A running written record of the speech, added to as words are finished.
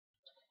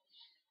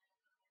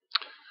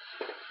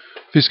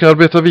Vi ska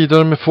arbeta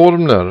vidare med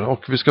formler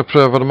och vi ska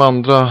pröva de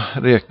andra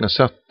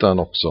räknesätten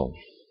också.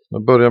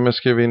 Jag börjar med att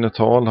skriva in ett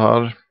tal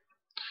här.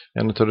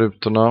 En av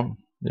rutorna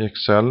i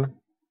Excel.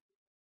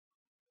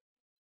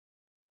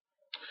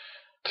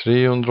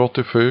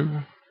 387.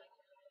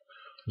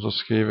 Och så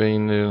skriver jag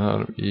in i den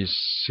här i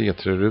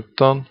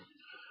C3-rutan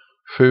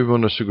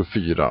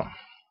 724.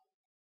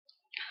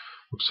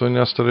 Och så i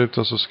nästa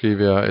ruta så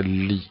skriver jag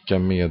lika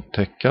med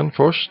tecken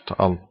först,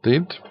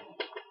 alltid.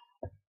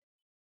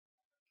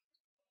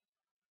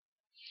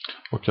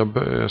 Och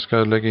jag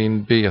ska lägga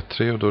in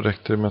B3 och då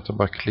räcker det med att jag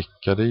bara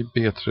klickar i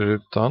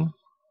B3-rutan.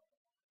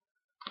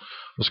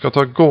 Och ska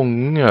ta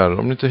gånger,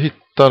 om ni inte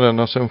hittar den,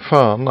 alltså en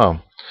stjärna.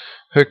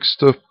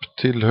 Högst upp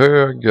till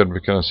höger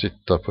brukar den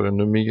sitta på den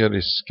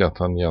numeriska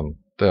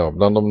tangenten, ja,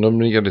 bland de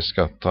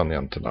numeriska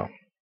tangenterna.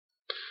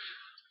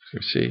 Ska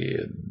vi se,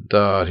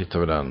 där hittar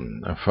vi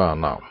den, en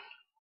stjärna.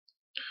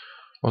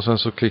 Och sen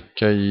så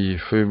klicka i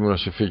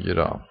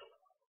 724.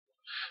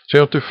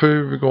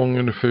 387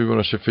 gånger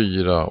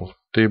 724 och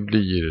det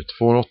blir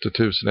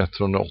 280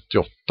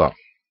 188.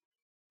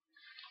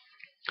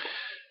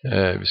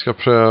 Vi ska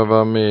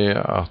pröva med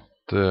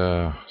att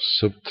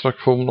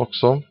subtraktion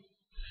också.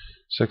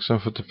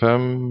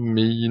 675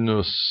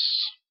 minus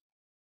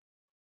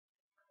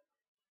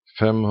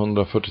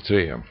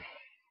 543.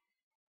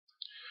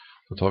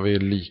 Då tar vi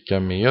lika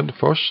med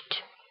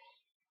först.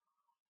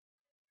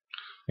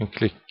 En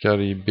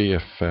klickar i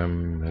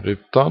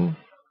B5-rutan.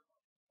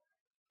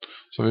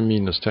 Så har vi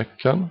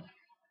minustecken.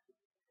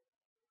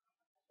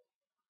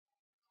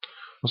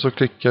 Och så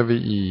klickar vi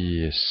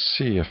i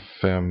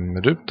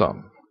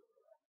C5-rutan.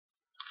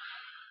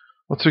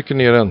 Och trycker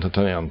ner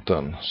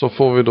entertangenten. Så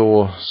får vi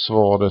då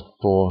svaret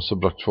på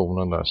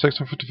subtraktionen där.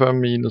 645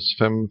 minus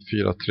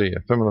 543.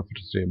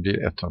 543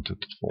 blir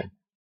 132.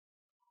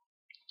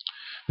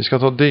 Vi ska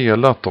ta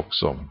delat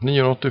också.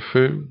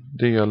 987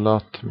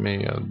 delat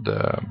med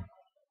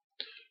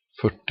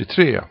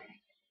 43.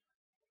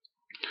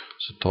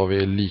 Så tar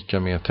vi lika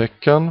med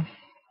tecken.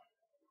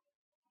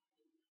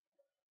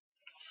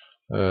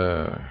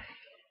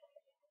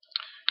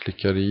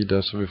 Klickar i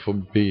det så vi får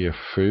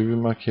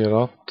B7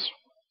 markerat.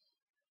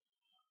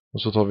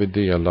 Och så tar vi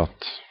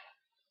delat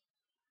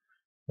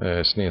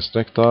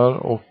snedstreck där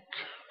och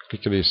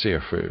klickar i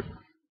C7.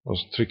 Och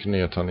så trycker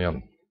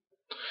ner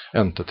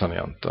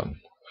entertangenten.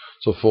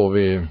 Så får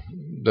vi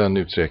den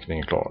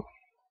uträkningen klar.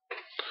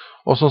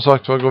 Och som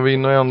sagt, vad går vi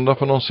in och ändrar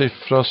på någon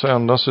siffra så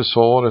ändras i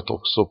svaret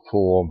också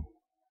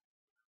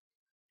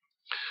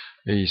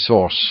i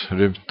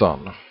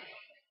svarsrutan.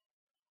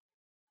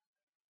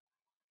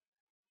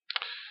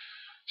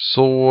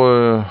 Så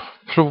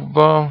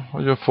prova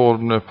och gör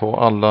formler på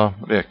alla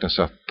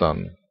räknesätten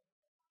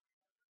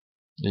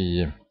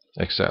i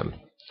Excel.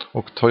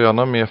 Och ta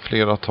gärna med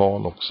flera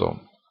tal också.